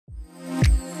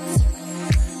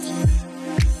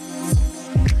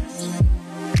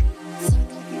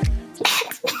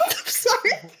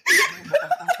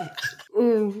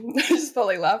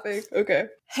like laughing. Okay.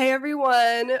 Hey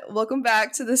everyone, welcome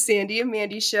back to the Sandy and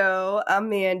Mandy show. I'm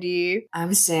Mandy.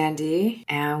 I'm Sandy,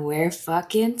 and we're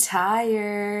fucking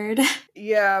tired.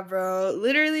 Yeah, bro.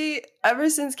 Literally, ever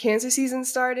since cancer season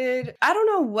started, I don't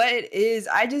know what it is.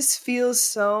 I just feel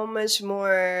so much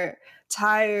more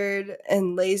tired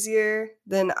and lazier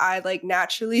than I like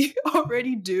naturally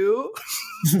already do.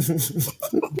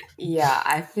 Yeah,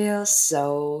 I feel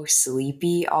so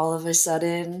sleepy all of a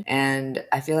sudden, and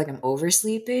I feel like I'm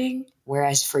oversleeping.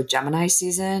 Whereas for Gemini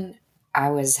season, I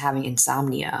was having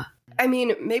insomnia. I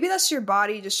mean, maybe that's your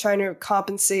body just trying to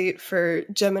compensate for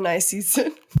Gemini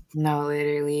season. No,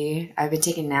 literally. I've been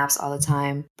taking naps all the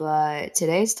time. But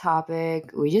today's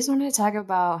topic, we just wanted to talk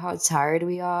about how tired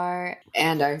we are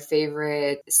and our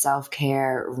favorite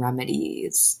self-care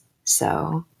remedies.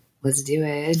 So let's do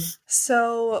it.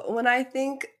 So when I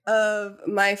think of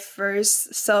my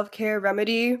first self-care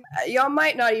remedy, y'all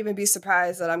might not even be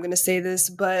surprised that I'm going to say this,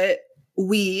 but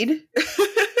weed.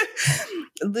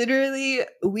 Literally,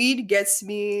 weed gets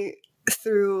me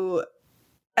through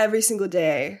every single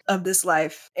day of this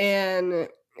life. And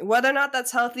whether or not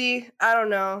that's healthy, I don't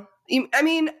know. I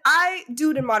mean, I do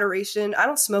it in moderation. I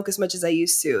don't smoke as much as I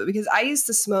used to because I used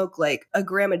to smoke like a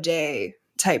gram a day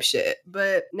type shit.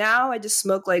 But now I just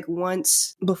smoke like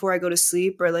once before I go to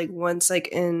sleep or like once like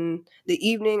in the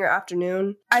evening or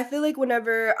afternoon. I feel like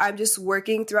whenever I'm just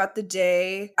working throughout the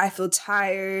day, I feel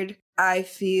tired. I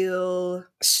feel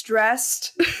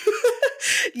stressed.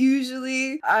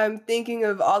 Usually I'm thinking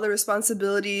of all the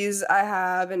responsibilities I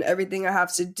have and everything I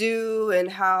have to do and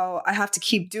how I have to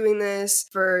keep doing this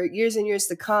for years and years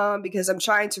to come because I'm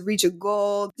trying to reach a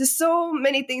goal. Just so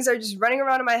many things are just running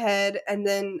around in my head. And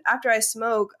then after I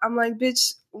smoke, I'm like,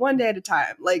 bitch, one day at a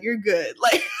time. Like, you're good.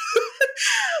 Like,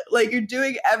 like you're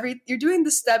doing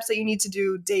the steps that you need to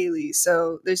do daily.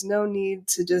 So there's no need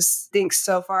to just think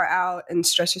so far out and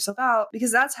stress yourself out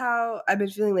because that's how I've been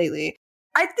feeling lately.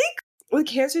 I think with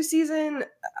cancer season,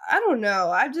 I don't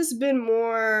know. I've just been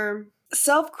more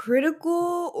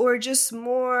self-critical or just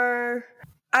more,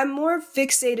 I'm more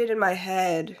fixated in my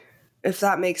head, if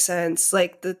that makes sense.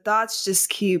 Like the thoughts just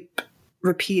keep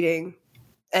repeating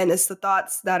and it's the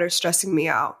thoughts that are stressing me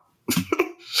out.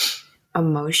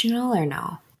 Emotional or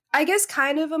no? I guess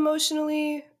kind of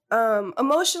emotionally.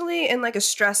 Emotionally in like a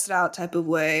stressed out type of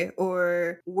way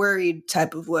or worried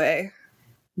type of way.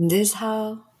 This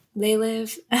how they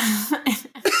live? For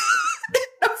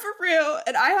real.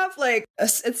 And I have like,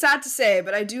 it's sad to say,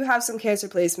 but I do have some cancer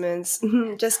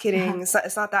placements. Just kidding.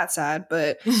 It's not that sad,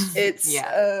 but it's,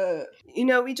 Yeah.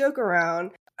 We joke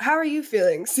around. How are you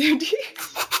feeling, Sandy?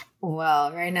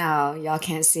 Well, right now, y'all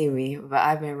can't see me, but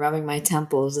I've been rubbing my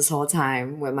temples this whole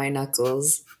time with my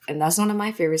knuckles. And that's one of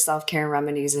my favorite self-care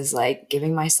remedies is like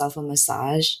giving myself a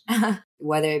massage,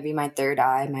 whether it be my third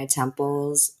eye, my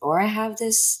temples, or I have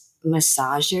this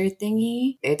massager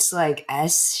thingy. It's like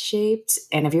S-shaped.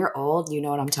 And if you're old, you know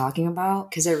what I'm talking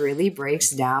about because it really breaks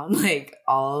down like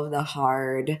all of the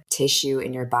hard tissue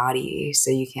in your body so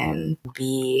you can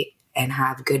be and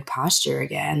have good posture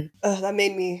again. That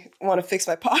made me want to fix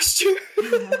my posture.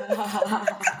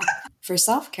 For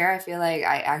self-care, I feel like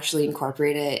I actually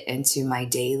incorporate it into my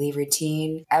daily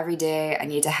routine. Every day, I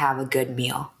need to have a good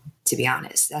meal, to be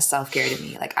honest. That's self-care to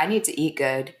me. Like, I need to eat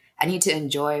good. I need to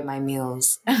enjoy my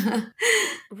meals.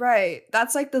 Right.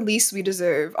 That's like the least we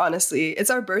deserve, honestly. It's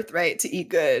our birthright to eat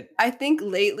good. I think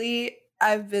lately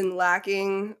I've been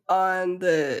lacking on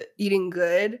the eating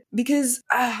good because,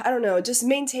 I don't know, just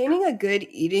maintaining a good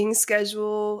eating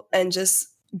schedule and just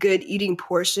good eating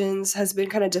portions has been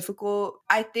kind of difficult.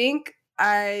 I think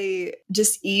I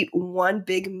just eat one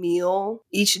big meal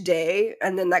each day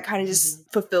and then that kind of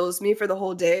just fulfills me for the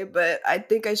whole day. But I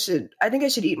think I should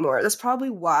eat more. That's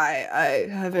probably why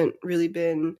I haven't really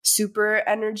been super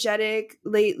energetic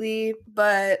lately.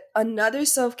 But another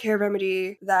self-care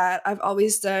remedy that I've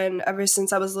always done ever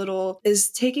since I was little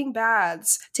is taking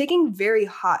baths, taking very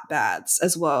hot baths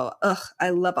as well. Ugh,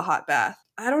 I love a hot bath.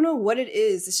 I don't know what it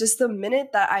is. It's just the minute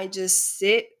that I just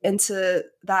sit into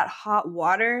that hot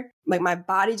water, like my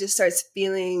body just starts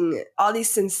feeling all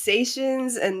these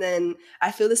sensations. And then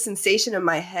I feel the sensation in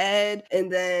my head.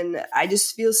 And then I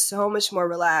just feel so much more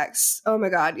relaxed. Oh my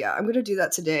God. Yeah. I'm going to do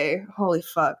that today. Holy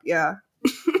fuck. Yeah.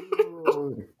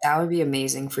 Ooh, that would be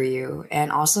amazing for you.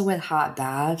 And also with hot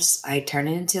baths, I turn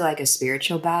it into like a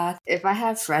spiritual bath. If I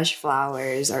have fresh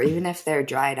flowers or even if they're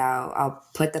dried out, I'll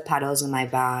put the petals in my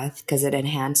bath because it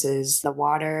enhances the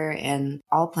water, and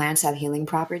all plants have healing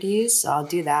properties. So I'll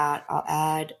do that. I'll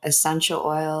add essential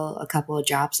oil, a couple of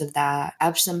drops of that.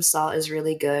 Epsom salt is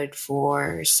really good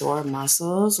for sore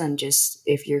muscles and just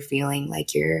if you're feeling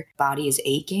like your body is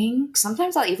aching.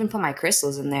 Sometimes I'll even put my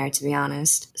crystals in there, to be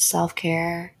honest.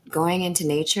 Self-care, going into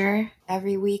nature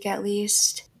every week at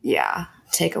least. Yeah,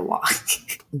 take a walk.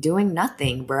 Doing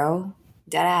nothing, bro.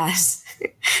 Dead ass.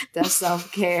 That's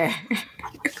self-care.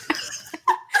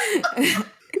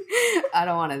 I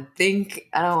don't want to think.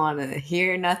 I don't want to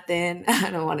hear nothing. I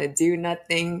don't want to do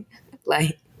nothing.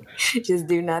 Like, just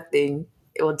do nothing.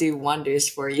 It will do wonders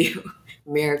for you.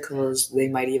 Miracles, they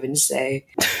might even say.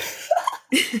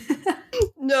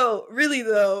 No, really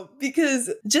though, because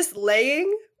just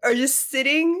laying or just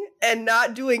sitting and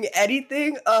not doing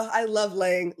anything, oh, I love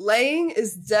laying. Laying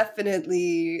is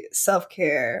definitely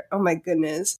self-care. Oh my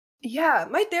goodness. Yeah,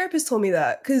 my therapist told me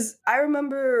that because I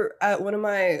remember at one of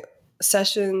my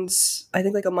sessions, I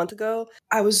think like a month ago,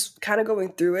 I was kind of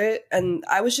going through it and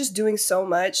I was just doing so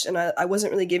much and I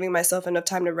wasn't really giving myself enough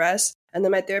time to rest. And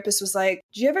then my therapist was like,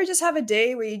 do you ever just have a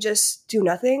day where you just do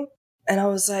nothing? And I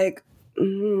was like,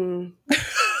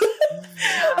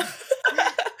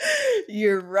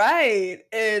 You're right.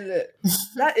 And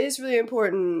that is really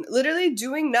important. Literally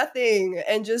doing nothing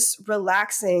and just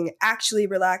relaxing, actually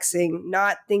relaxing,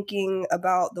 not thinking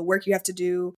about the work you have to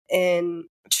do, and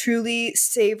truly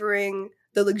savoring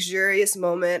the luxurious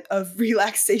moment of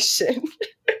relaxation.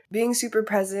 Being super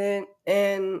present.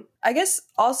 And I guess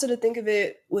also to think of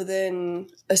it within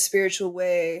a spiritual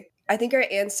way, I think our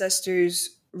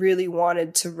ancestors really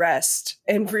wanted to rest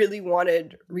and really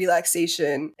wanted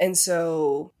relaxation. And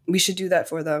so we should do that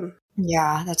for them.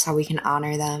 Yeah, that's how we can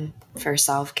honor them. For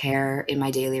self-care in my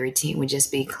daily routine would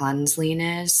just be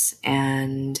cleanliness,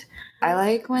 and I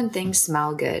like when things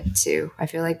smell good too. I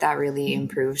feel like that really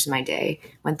improves my day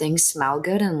when things smell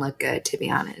good and look good, to be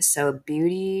honest. So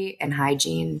beauty and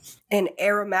hygiene. And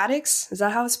aromatics, is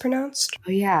that how it's pronounced?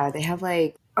 Oh yeah, they have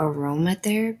like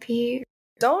aromatherapy.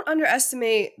 Don't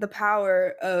underestimate the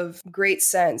power of great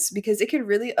scents because it can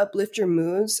really uplift your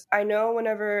moods. I know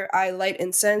whenever I light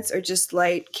incense or just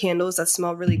light candles that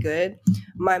smell really good,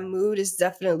 my mood is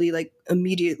definitely like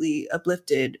immediately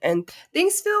uplifted and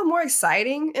things feel more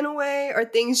exciting in a way, or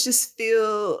things just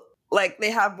feel like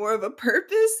they have more of a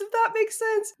purpose, if that makes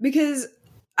sense. Because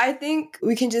I think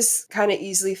we can just kind of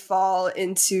easily fall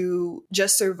into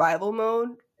just survival mode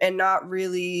and not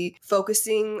really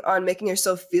focusing on making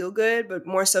yourself feel good, but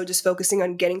more so just focusing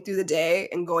on getting through the day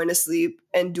and going to sleep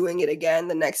and doing it again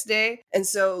the next day. And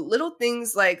so little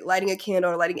things like lighting a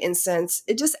candle or lighting incense,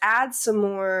 it just adds some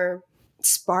more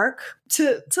spark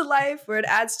to life, where it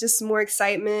adds just more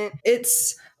excitement.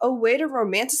 It's a way to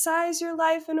romanticize your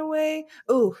life in a way.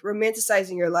 Oh,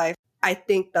 romanticizing your life. I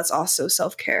think that's also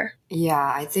self-care.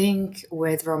 Yeah, I think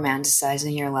with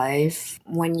romanticizing your life,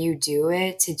 when you do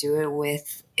it, to do it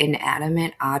with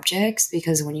inanimate objects,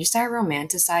 because when you start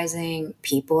romanticizing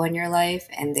people in your life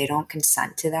and they don't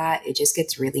consent to that, it just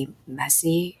gets really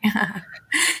messy.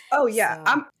 Oh, yeah. So,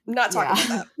 I'm not talking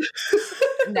about that.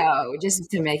 No, just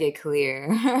to make it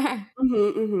clear.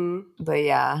 But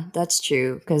yeah, that's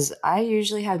true. Because I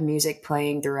usually have music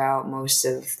playing throughout most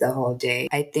of the whole day.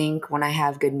 I think when I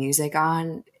have good music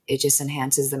on, it just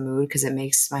enhances the mood because it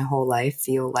makes my whole life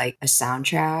feel like a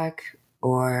soundtrack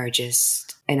or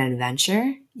just an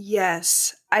adventure.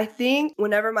 Yes. I think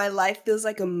whenever my life feels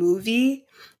like a movie,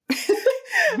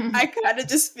 I kind of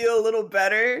just feel a little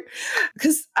better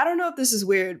because I don't know if this is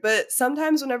weird, but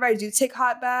sometimes whenever I do take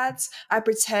hot baths, I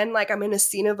pretend like I'm in a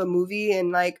scene of a movie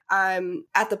and like I'm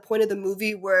at the point of the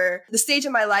movie where the stage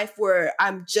of my life where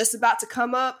I'm just about to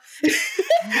come up.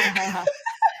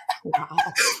 Wow.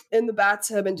 In the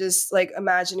bathtub and just like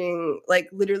imagining like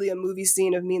literally a movie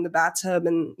scene of me in the bathtub,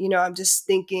 and you know, I'm just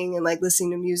thinking and like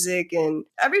listening to music, and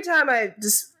every time I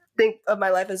just think of my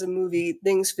life as a movie,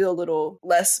 things feel a little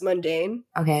less mundane.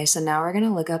 Okay, so now we're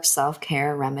gonna look up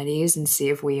self-care remedies and see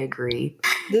if we agree.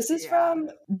 This is from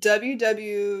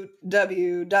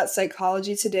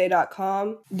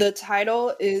www.psychologytoday.com. The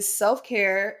title is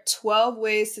Self-Care: 12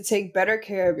 Ways to Take Better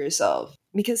Care of Yourself.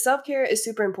 Because self-care is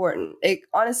super important. It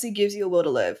honestly gives you a will to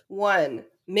live. 1,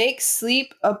 make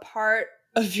sleep a part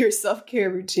of your self-care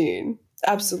routine.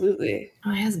 Absolutely.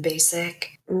 Oh, that's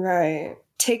basic. Right.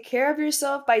 Take care of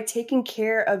yourself by taking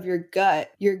care of your gut.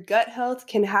 Your gut health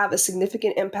can have a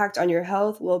significant impact on your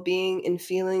health, well-being, and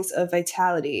feelings of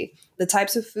vitality. The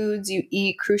types of foods you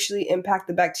eat crucially impact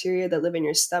the bacteria that live in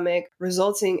your stomach,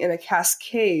 resulting in a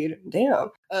cascade,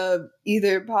 of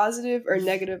either positive or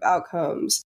negative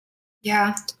outcomes.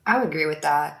 Yeah, I would agree with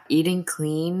that. Eating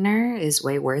cleaner is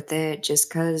way worth it just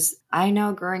because I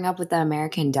know growing up with the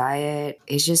American diet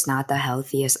is just not the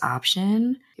healthiest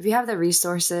option. If you have the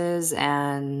resources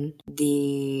and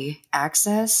the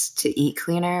access to eat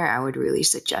cleaner, I would really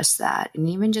suggest that. And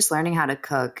even just learning how to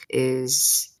cook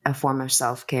is a form of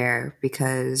self-care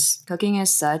because cooking is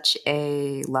such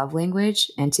a love language,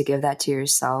 and to give that to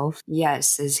yourself,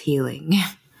 yes, is healing.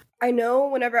 I know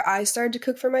whenever I started to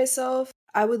cook for myself,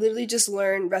 I would literally just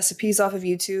learn recipes off of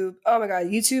YouTube. Oh my God,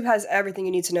 YouTube has everything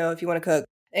you need to know if you want to cook.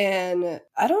 And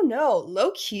I don't know,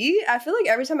 low key, I feel like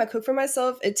every time I cook for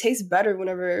myself, it tastes better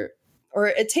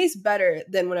it tastes better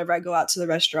than whenever I go out to the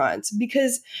restaurants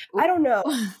because I don't know.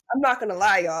 I'm not going to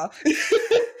lie, y'all.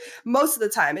 Most of the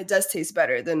time, it does taste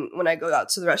better than when I go out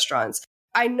to the restaurants.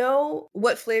 I know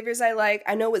what flavors I like.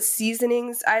 I know what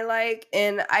seasonings I like.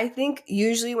 And I think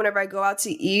usually whenever I go out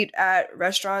to eat at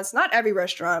restaurants, not every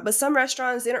restaurant, but some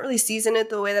restaurants, they don't really season it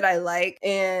the way that I like.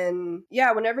 And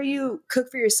yeah, whenever you cook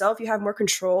for yourself, you have more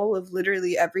control of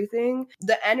literally everything.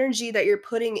 The energy that you're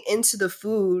putting into the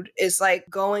food is like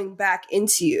going back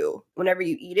into you whenever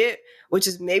you eat it, which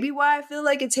is maybe why I feel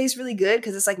like it tastes really good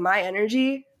because it's like my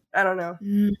energy. I don't know.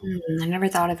 I never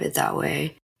thought of it that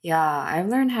way. Yeah, I've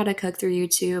learned how to cook through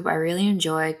YouTube. I really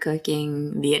enjoy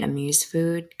cooking Vietnamese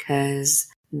food because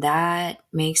that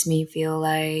makes me feel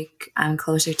like I'm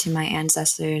closer to my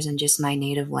ancestors and just my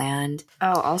native land.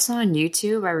 Oh, also on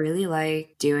YouTube, I really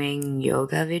like doing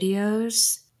yoga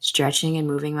videos. Stretching and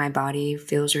moving my body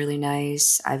feels really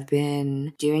nice. I've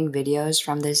been doing videos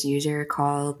from this user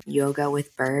called Yoga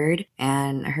with Bird,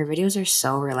 and her videos are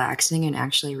so relaxing and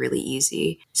actually really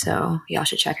easy. So y'all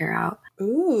should check her out.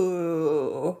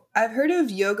 Ooh, I've heard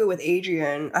of yoga with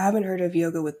Adrian. I haven't heard of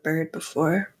yoga with Bird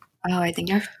before. Oh, I think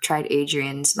I've tried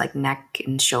Adrian's like neck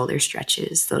and shoulder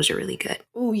stretches. Those are really good.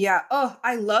 Oh, yeah. Oh,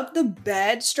 I love the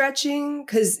bed stretching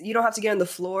because you don't have to get on the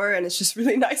floor and it's just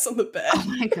really nice on the bed.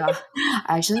 Oh my God.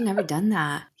 I actually never done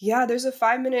that. Yeah, there's a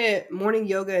 5-minute morning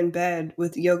yoga in bed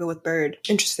with Yoga with Bird.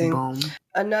 Interesting. Boom.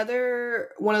 Another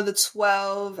one of the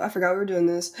 12, I forgot we were doing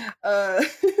this.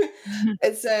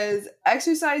 It says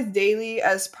exercise daily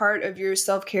as part of your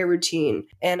self-care routine.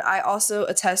 And I also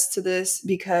attest to this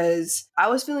because I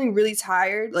was feeling really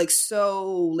tired, like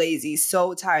so lazy,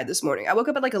 so tired this morning. I woke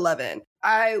up at like 11.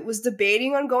 I was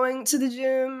debating on going to the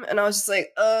gym and I was just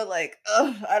like,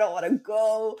 I don't want to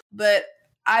go. But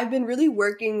I've been really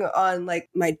working on like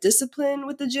my discipline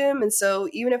with the gym. And so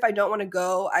even if I don't want to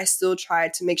go, I still try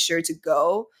to make sure to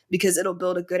go because it'll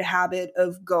build a good habit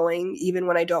of going even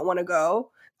when I don't want to go.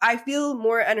 I feel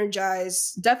more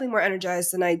energized, definitely more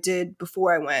energized than I did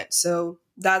before I went. So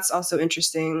that's also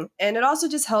interesting. And it also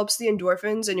just helps the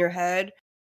endorphins in your head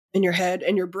and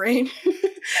your brain,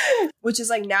 which is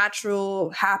like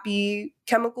natural, happy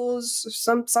chemicals,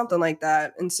 something like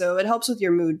that. And so it helps with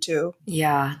your mood too.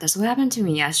 Yeah, that's what happened to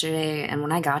me yesterday. And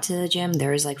when I got to the gym,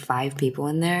 there was like 5 people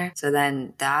in there. So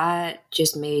then that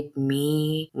just made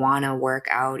me want to work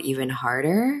out even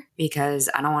harder because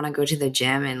I don't want to go to the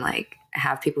gym and like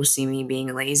have people see me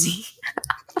being lazy.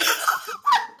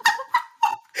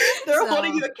 They're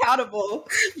holding you accountable.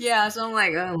 Yeah, so I'm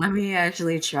like, oh, let me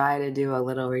actually try to do a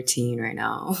little routine right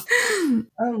now.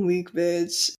 I'm weak,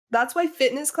 bitch. That's why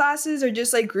fitness classes are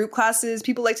just like group classes.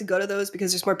 People like to go to those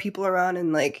because there's more people around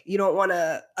and like you don't want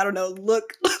to, I don't know,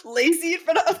 look lazy in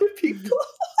front of other people.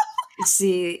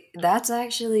 See, that's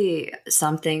actually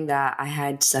something that I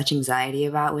had such anxiety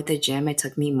about with the gym. It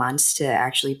took me months to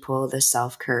actually pull the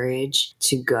self-courage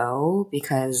to go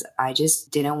because I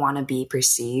just didn't want to be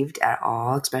perceived at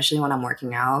all, especially when I'm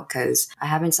working out because I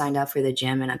haven't signed up for the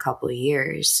gym in a couple of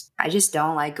years. I just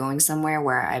don't like going somewhere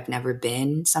where I've never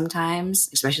been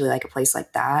sometimes, especially like a place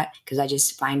like that, because I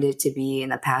just find it to be in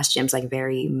the past gyms like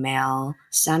very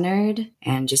male-centered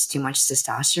and just too much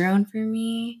testosterone for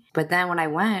me. But then when I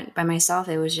went by myself,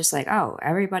 it was just like, oh,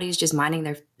 everybody's just minding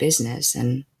their business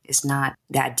and it's not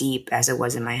that deep as it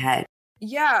was in my head.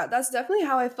 Yeah, that's definitely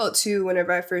how I felt too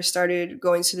whenever I first started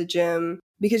going to the gym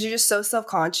because you're just so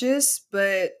self-conscious,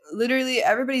 but literally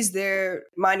everybody's there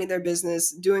minding their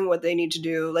business, doing what they need to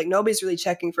do. Like nobody's really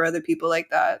checking for other people like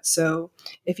that. So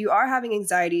if you are having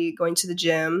anxiety going to the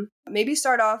gym, maybe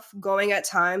start off going at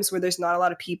times where there's not a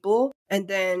lot of people, and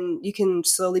then you can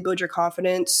slowly build your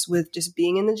confidence with just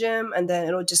being in the gym, and then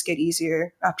it'll just get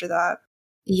easier after that.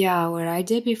 Yeah, what I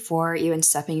did before even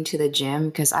stepping to the gym,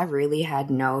 because I really had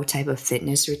no type of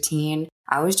fitness routine,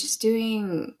 I was just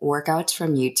doing workouts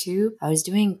from YouTube. I was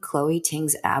doing Chloe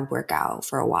Ting's ab workout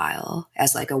for a while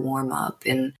as like a warm up,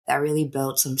 and that really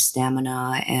built some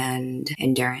stamina and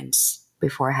endurance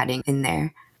before heading in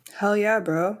there. Hell yeah,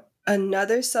 bro.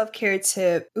 Another self-care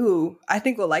tip. Ooh, I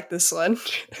think we'll like this one.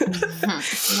 What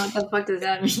the fuck does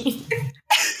that mean?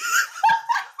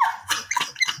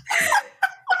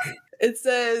 It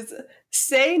says,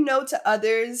 say no to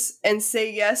others and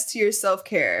say yes to your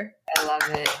self-care. I love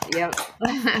it. Yep.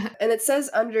 And it says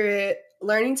under it,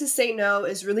 learning to say no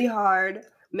is really hard.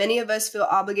 Many of us feel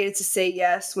obligated to say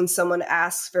yes when someone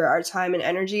asks for our time and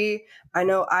energy. I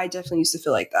know I definitely used to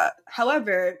feel like that.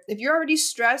 However, if you're already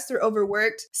stressed or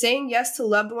overworked, saying yes to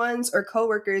loved ones or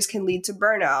coworkers can lead to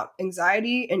burnout,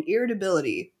 anxiety, and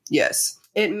irritability. Yes.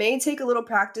 It may take a little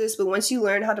practice, but once you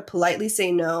learn how to politely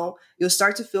say no, you'll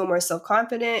start to feel more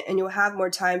self-confident and you'll have more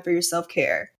time for your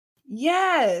self-care.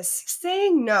 Yes,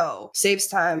 saying no saves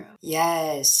time.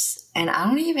 Yes. And I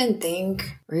don't even think,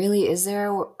 really, is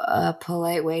there a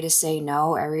polite way to say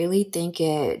no? I really think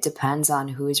it depends on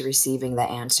who's receiving the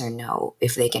answer no,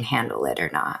 if they can handle it or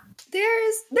not.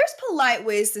 There's polite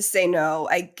ways to say no,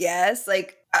 I guess,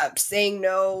 like saying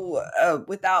no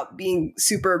without being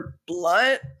super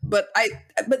blunt, but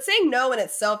saying no in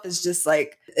itself is just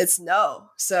like, it's no.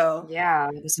 So Yeah,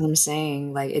 that's what I'm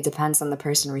saying. Like, it depends on the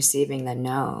person receiving the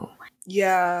no.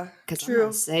 yeah, Because I'm true.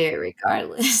 gonna say it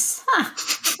regardless. I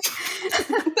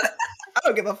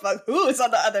don't give a fuck who is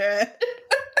on the other end.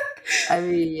 I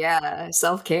mean, yeah,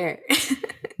 self-care.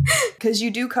 Because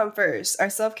you do come first. Our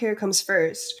self-care comes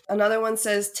first. Another one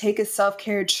says, take a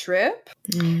self-care trip.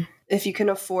 If you can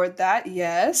afford that,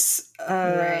 yes.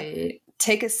 Right.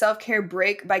 Take a self-care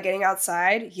break by getting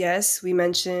outside. Yes, we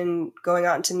mentioned going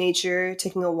out into nature,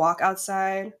 taking a walk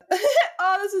outside.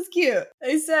 Oh, this is cute.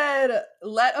 They said,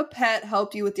 let a pet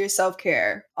help you with your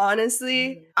self-care.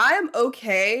 Honestly, I am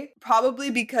okay, probably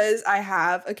because I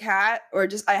have a cat or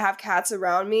just I have cats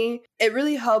around me. It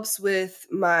really helps with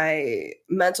my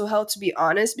mental health, to be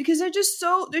honest, because they're just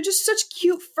such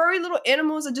cute, furry little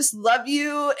animals that just love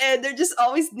you and they're just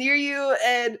always near you.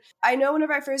 And I know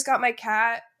whenever I first got my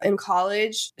cat in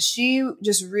college, she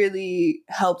just really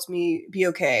helped me be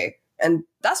okay. And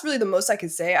that's really the most I could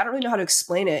say. I don't really know how to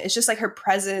explain it. It's just like her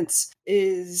presence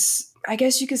is, I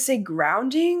guess you could say,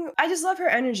 grounding. I just love her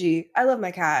energy. I love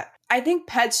my cat. I think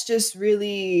pets just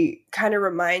really kind of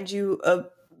remind you of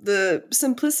the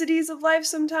simplicities of life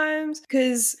sometimes,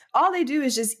 because all they do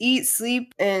is just eat,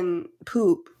 sleep, and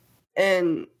poop.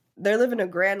 And they're living a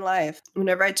grand life.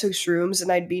 Whenever I took shrooms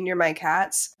and I'd be near my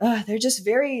cats, they're just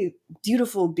very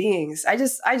beautiful beings. I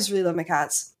just really love my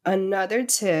cats. Another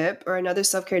tip or another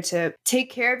self-care tip,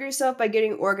 take care of yourself by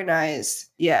getting organized.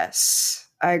 Yes,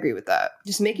 I agree with that.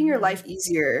 Just making your life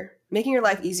easier. Making your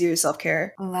life easier is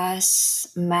self-care.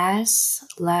 Less mess,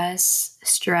 less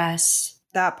stress.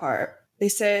 That part. They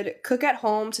said, cook at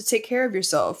home to take care of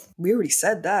yourself. We already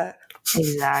said that.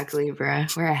 Exactly,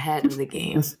 bruh. We're ahead of the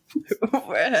game.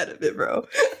 We're ahead of it, bro.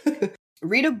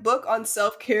 Read a book on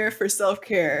self-care for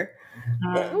self-care.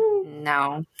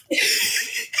 No.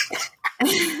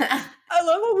 I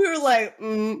love how we were like,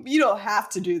 you don't have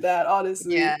to do that,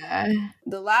 honestly. Yeah.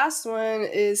 The last one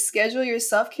is schedule your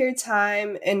self-care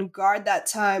time and guard that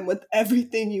time with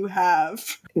everything you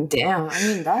have. Damn, I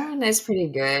mean, that one is pretty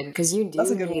good because you do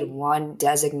need one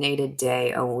designated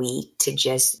day a week to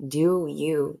just do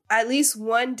you. At least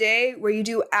one day where you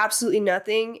do absolutely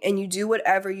nothing and you do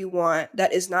whatever you want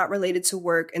that is not related to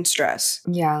work and stress.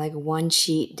 Yeah, like one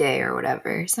cheat day or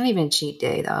whatever. It's not even a cheat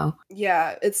day though.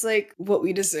 Yeah, it's like what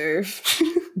we deserve.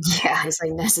 Yeah, it's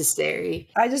like necessary.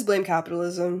 I just blame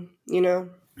capitalism, you know?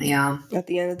 Yeah. At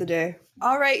the end of the day.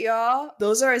 All right, y'all.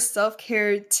 Those are our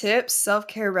self-care tips,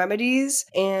 self-care remedies,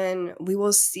 and we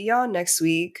will see y'all next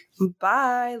week.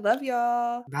 Bye. Love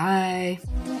y'all. Bye.